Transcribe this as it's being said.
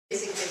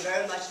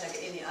very much like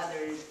any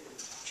other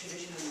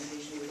traditional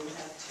musician, we don't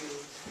have to,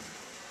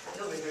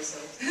 no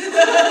rehearsal.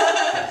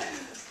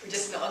 We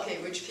just know,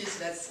 okay, which piece,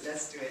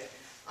 let's do it.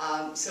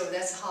 So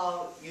that's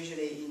how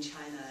usually in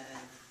China,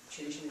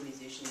 traditional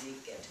musicians, they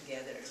get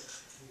together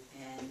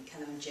and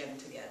kind of jam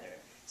together.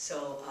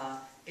 So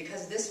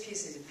because this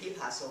piece is a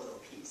pipa solo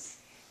piece,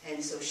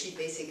 and so she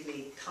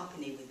basically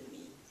accompanied with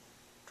me.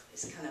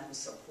 It's kind of a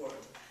support.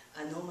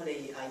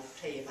 Normally I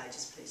play if I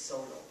just play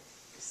solo,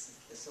 this is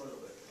the solo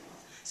work.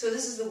 So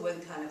this is the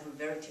one kind of a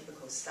very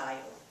typical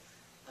style.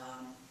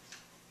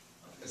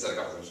 Is that a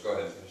couple of minutes? Go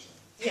ahead and finish that.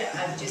 Yeah,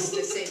 I just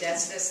to say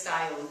that's the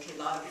style. Okay, a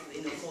lot of,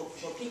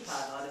 for pipa,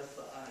 a lot of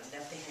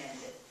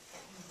left-handed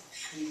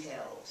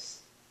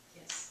details.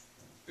 Yes.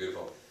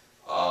 Beautiful.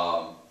 I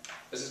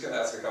was just going to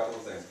ask a couple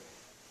of things.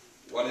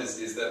 One is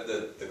that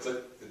the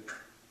clip?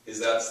 Is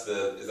that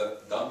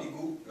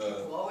dambigu?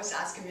 You're always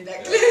asking me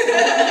that.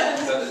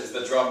 Yeah. Is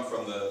the drum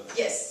from the?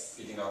 Yes.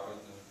 Beating up.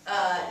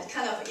 It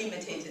kind of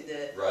imitated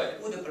the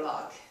wood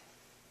block.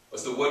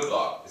 It's the wood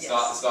block. It's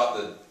not. It's not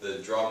the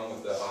drum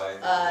with the high.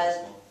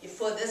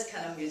 For this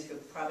kind of music,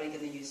 we're probably going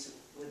to use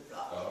wood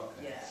block. Oh,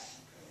 okay. Yeah.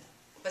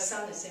 But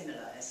sounded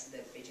similar as the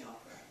Beijing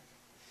opera.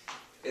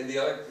 And the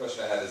other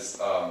question I had is,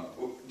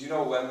 do you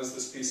know when was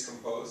this piece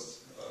composed?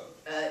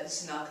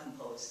 It's not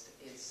composed.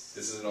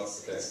 This is not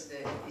okay.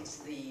 It's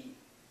the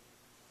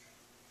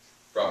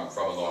from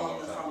a long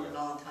time. From a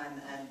long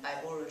time and by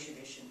oral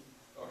tradition.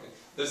 Okay.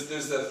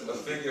 There's a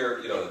figure,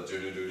 you know,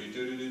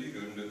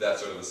 the that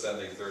sort of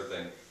ascending third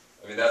thing.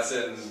 I mean, that's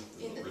in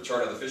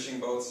Return of the Fishing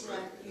Boats, right?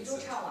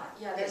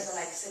 Yeah, there's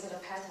a similar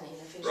pattern in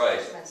the fishing right.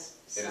 instruments.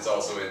 And it's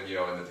also in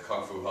in the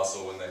Kung Fu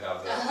Hustle when they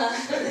have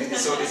that.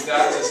 So is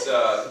that just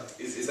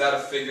is that a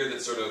figure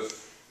that sort of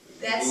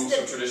moves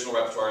from traditional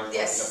repertoire into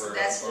contemporary repertoire?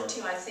 That's the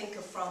tune I think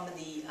from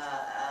the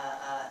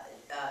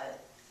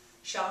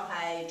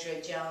Shanghai,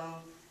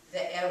 Zhejiang,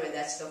 the area.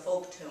 That's the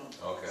folk tune.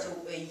 Okay. So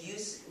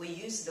we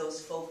use those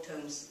folk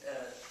tunes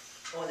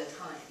all the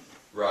time.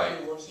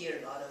 Right. You will hear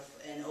a lot of,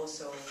 and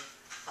also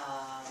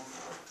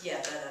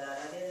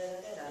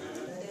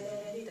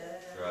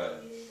Right.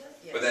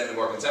 Yes. But then the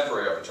more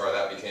contemporary repertoire,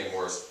 that became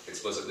more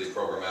explicitly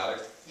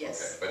programmatic?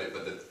 Yes. Okay,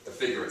 but the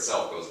figure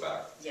itself goes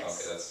back? Yes.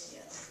 Okay, that's...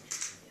 Yes.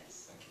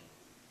 Thank you.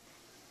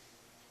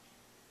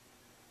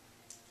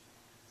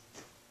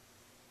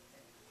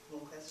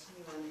 More questions?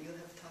 You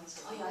have tons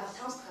of... Oh, yeah, I have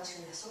tons of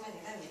questions. There's so many.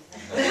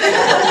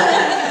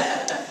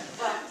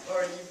 Or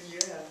if you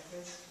have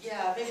questions.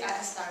 Yeah, maybe I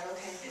can start,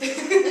 okay.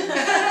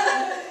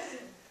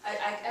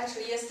 I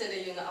actually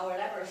yesterday, our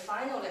library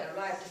finally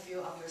arrived a few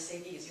of your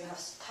CDs. You have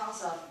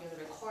tons of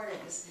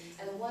recordings,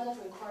 and one of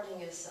the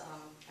recording is,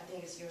 I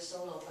think it's your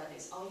solo, but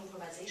it's all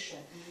improvisation.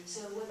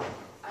 So what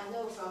I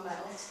know from my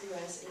own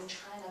experience in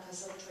China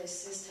conservatory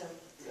system,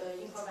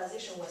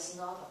 improvisation was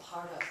not a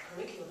part of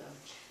curriculum.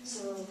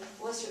 So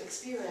what's your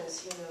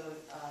experience,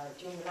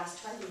 during the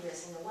last 20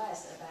 years in the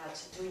West about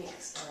doing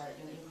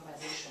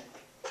improvisation?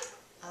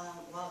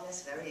 Well,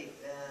 that's a very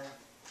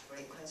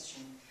great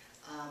question.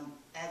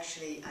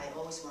 Actually, I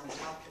always want to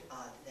talk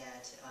about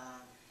that.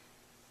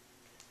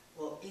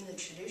 Well, in the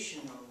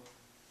traditional,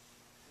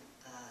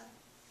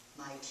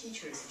 my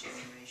teacher's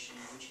generation,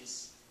 which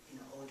is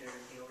older,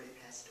 they already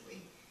passed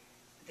away.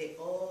 They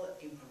all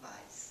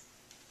improvise.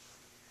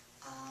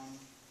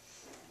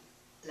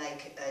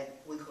 Like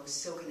we call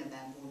silk and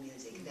bamboo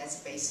music. That's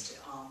based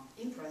on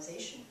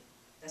improvisation.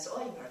 That's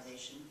all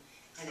improvisation.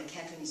 And the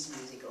Cantonese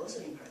music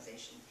also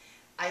improvisation.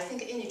 I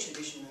think any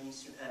traditional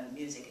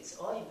music is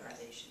all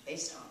improvisation,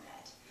 based on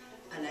that.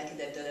 And like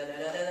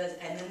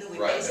and then we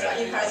base on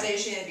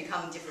improvisation and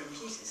become different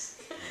pieces.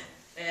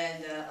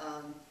 And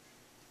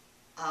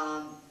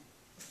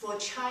for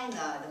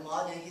China, the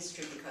modern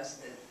history, because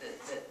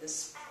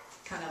this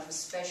kind of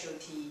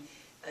specialty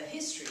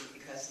history,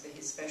 because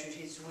the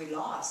specialty history we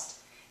lost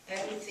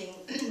everything.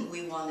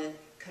 We wanted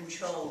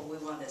control. We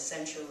wanted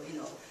central,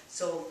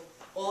 So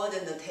all we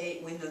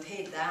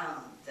notate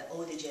down the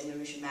older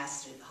generation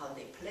mastered how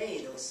they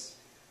play those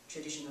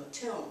traditional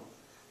tune,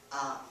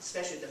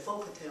 especially the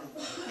folk tune,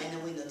 and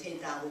then we notate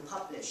down, we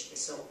published.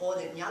 So all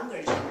the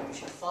younger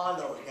generation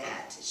follow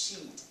that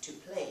sheet to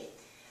play.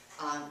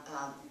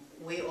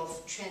 We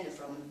all trained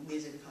from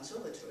music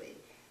conservatory.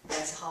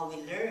 That's how we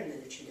learned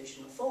the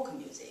traditional folk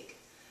music.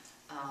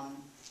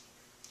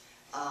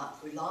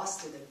 We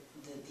lost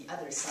the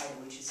other side,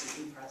 which is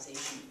the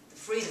improvisation, the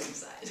freedom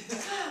side.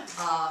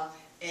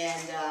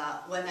 And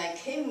when I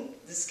came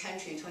this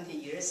country 20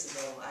 years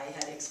ago, I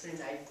had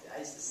experience. I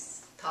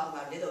just talked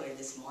about a little bit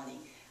this morning.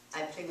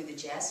 I played with a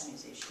jazz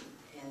musician,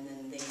 and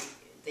then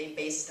they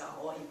based on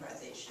all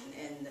improvisation.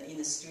 And in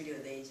the studio,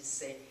 they just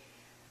say,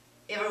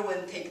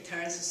 everyone take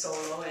turns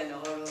solo, and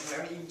all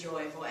very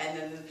enjoyable. And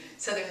then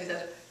suddenly they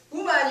said,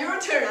 "Woman, your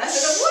turn." I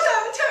said, "What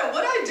turn?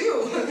 What I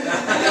do?"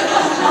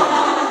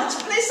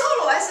 Play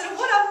solo. I said,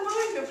 "What I'm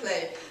going to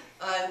play?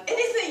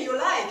 Anything you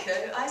like."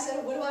 I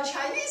said, "What about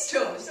Chinese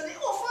tune?" She said,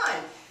 "Oh,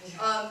 fine."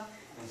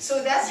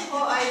 So that's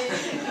how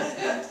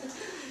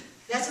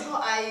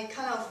I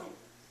kind of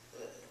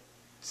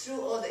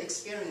through all the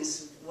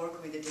experience,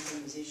 work with the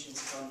different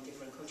musicians from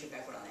different cultural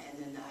background, and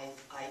then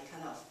I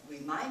kind of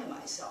remind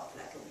myself,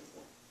 like,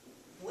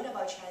 what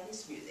about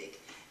Chinese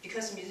music?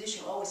 Because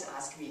musicians always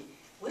ask me,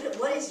 what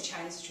is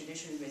Chinese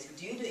traditional music?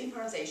 Do you do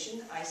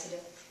improvisation? I said,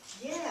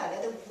 yeah,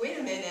 wait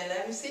a minute,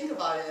 let me think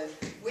about it.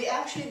 We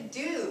actually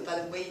do,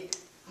 but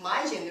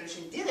my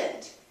generation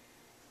didn't.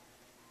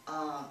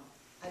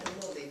 I don't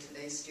know,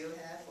 they still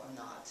have or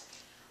not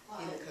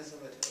in the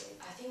conservatory.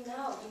 I think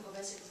now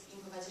improvisation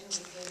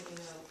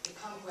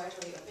become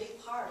gradually a big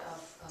part of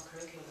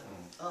curriculum.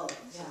 Oh,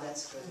 so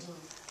that's good.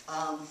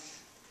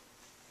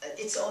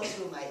 It's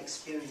also my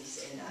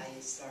experience, and I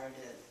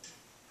started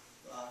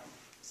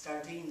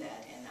doing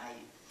that, and I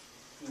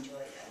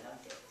enjoyed it. I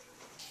loved it.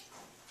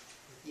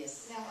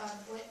 Yes. Now,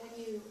 when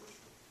you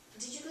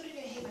did you go to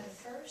New Haven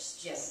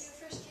first? Yes.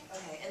 Your first camp?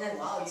 Okay, And then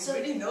wow, you so,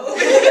 really know. Well,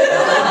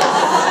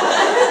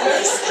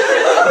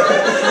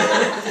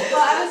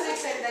 I was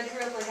excited. I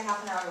grew up like a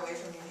half an hour away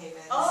from New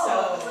Haven.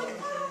 Oh. So.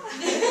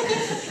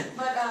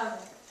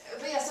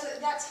 but yeah, so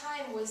that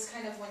time was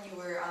kind of when you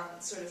were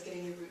sort of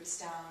getting your roots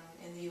down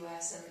in the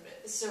U.S. And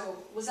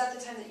so was that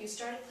the time that you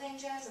started playing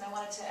jazz? And I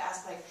wanted to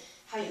ask like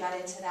how you got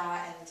into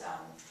that, and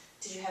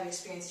did you have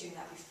experience doing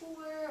that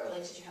before, or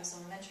like did you have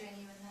someone mentoring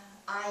you in that?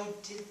 I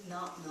did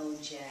not know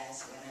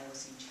jazz when I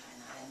was in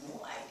China. I had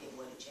no idea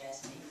what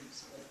jazz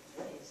means.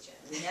 What is jazz?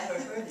 We never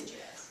heard of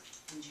jazz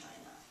in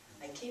China.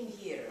 I came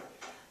here.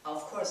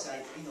 Of course,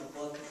 I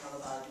both talk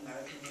about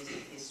American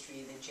music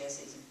history. The jazz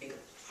is a big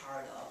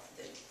part of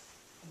the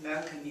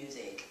American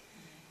music,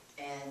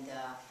 and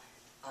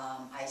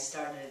I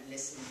started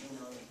listening.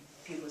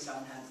 People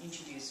sometimes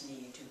introduced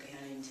me to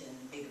Kennington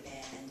Big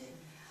Band,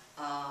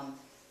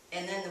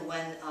 and then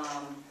when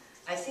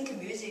I think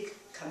music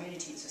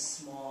community is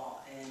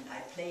small, and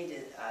I played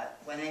it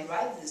when I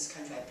arrived in this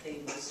country. I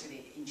played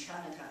mostly in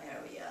Chinatown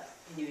area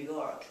in New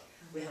York.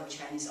 We have a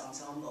Chinese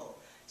ensemble.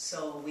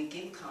 So we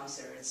give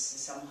concerts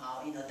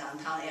somehow in the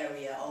downtown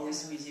area.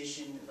 Always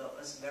musician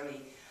was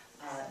very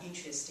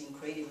interesting,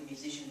 creative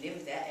musician live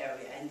in that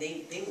area, and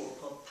they will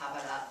pop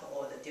up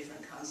all the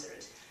different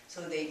concerts.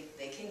 So they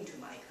came to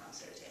my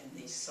concert and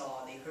they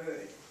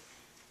heard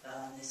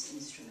this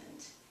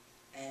instrument,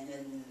 and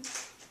then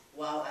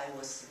while I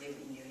was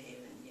living in New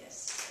Haven,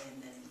 yes,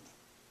 and then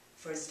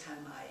first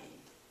time I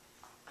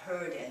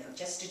heard and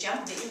just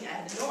jumped in. I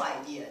had no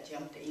idea.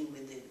 Jumped in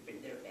with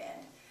their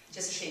band.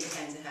 Just shake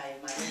hands and hi,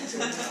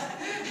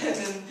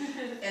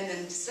 and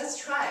then just let's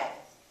try it.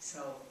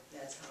 So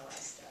that's how I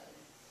started.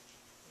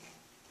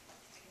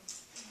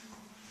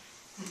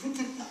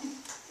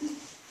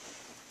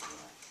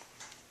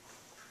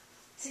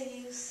 So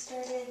you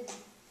started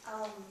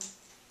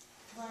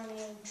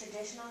learning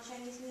traditional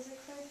Chinese music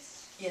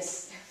first?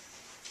 Yes.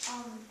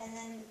 And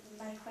then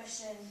my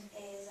question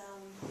is,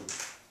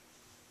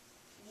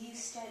 you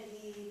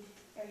studied,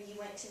 or you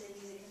went to the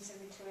music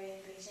conservatory in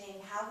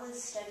Beijing. How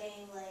was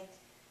studying like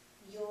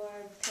your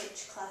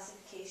pitch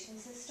classification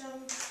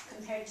system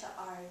compared to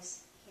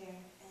ours here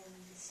in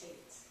the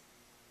States?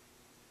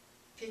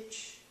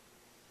 Pitch.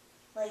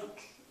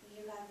 Like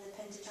you have the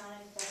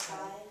pentatonic, the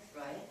 5.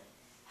 Right.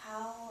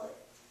 How,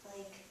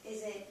 like,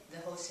 is it the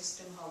whole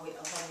system? How we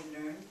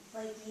learn?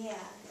 like, yeah?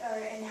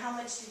 And how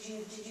much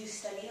did you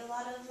study a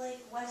lot of like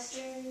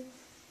Western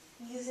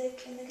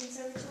music in the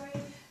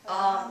conservatory? Or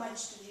how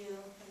much did you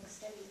like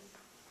study?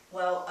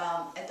 Well,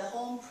 at the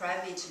home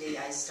privately,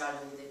 I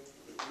started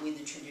with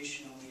the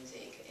traditional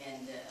music,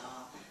 and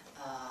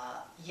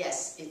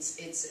yes,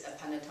 it's a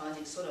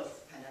pentatonic, sort of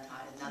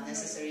pentatonic, not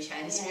necessarily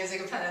Chinese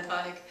music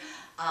pentatonic,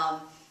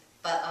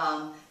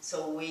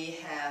 so we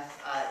have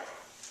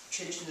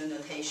traditional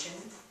notation.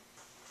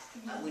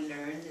 We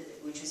learned,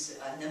 which is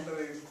a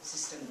number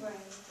system,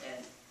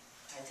 and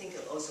I think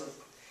also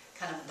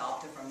kind of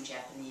adopted from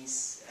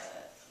Japanese.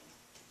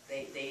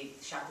 They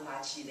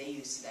shakuhachi, they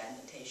use that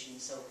notation,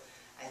 so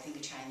I think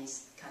the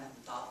Chinese kind of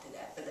adopted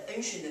that. But the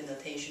ancient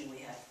notation, we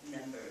have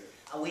number.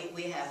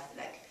 We have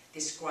like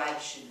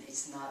description.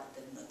 It's not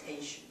the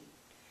notation.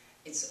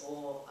 It's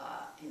all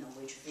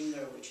which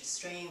finger, which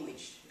string,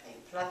 which are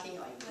you plucking,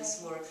 are you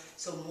this word.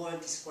 So more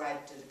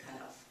described kind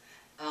of.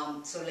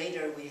 So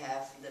later we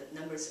have the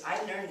numbers.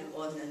 I learned the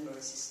odd number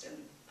system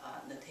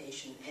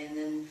notation, and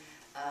then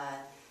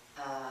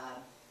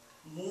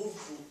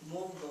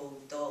movable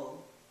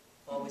do.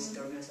 Always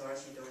do re mi sol la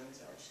si, do re mi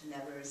sol la si.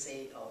 Never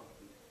say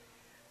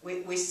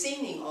we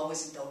singing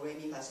always do re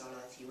mi fa sol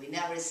la ti. We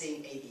never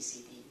sing A B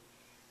C D.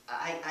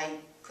 I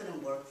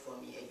couldn't work for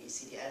me A B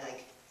C D. I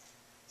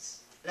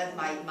like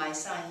my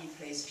son, he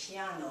plays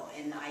piano,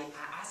 and I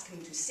asked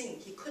him to sing.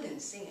 He couldn't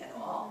sing at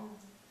all.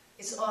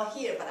 It's all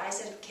here, but I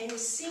said, can you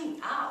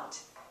sing out?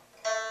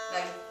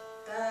 Like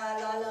da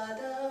la la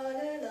da la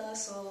la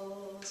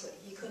so. So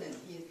he couldn't.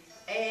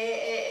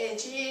 A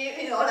G,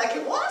 like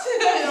what?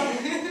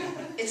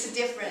 It's a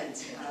different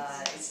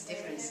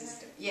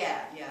system.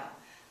 Yeah.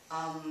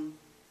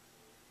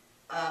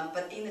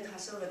 But in the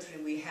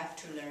conservatory, we have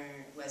to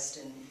learn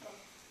Western,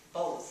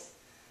 both.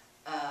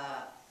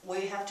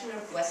 We have to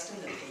learn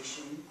Western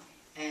notation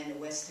and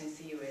Western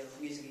theory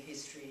of music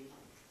history,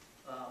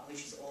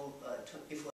 which is all before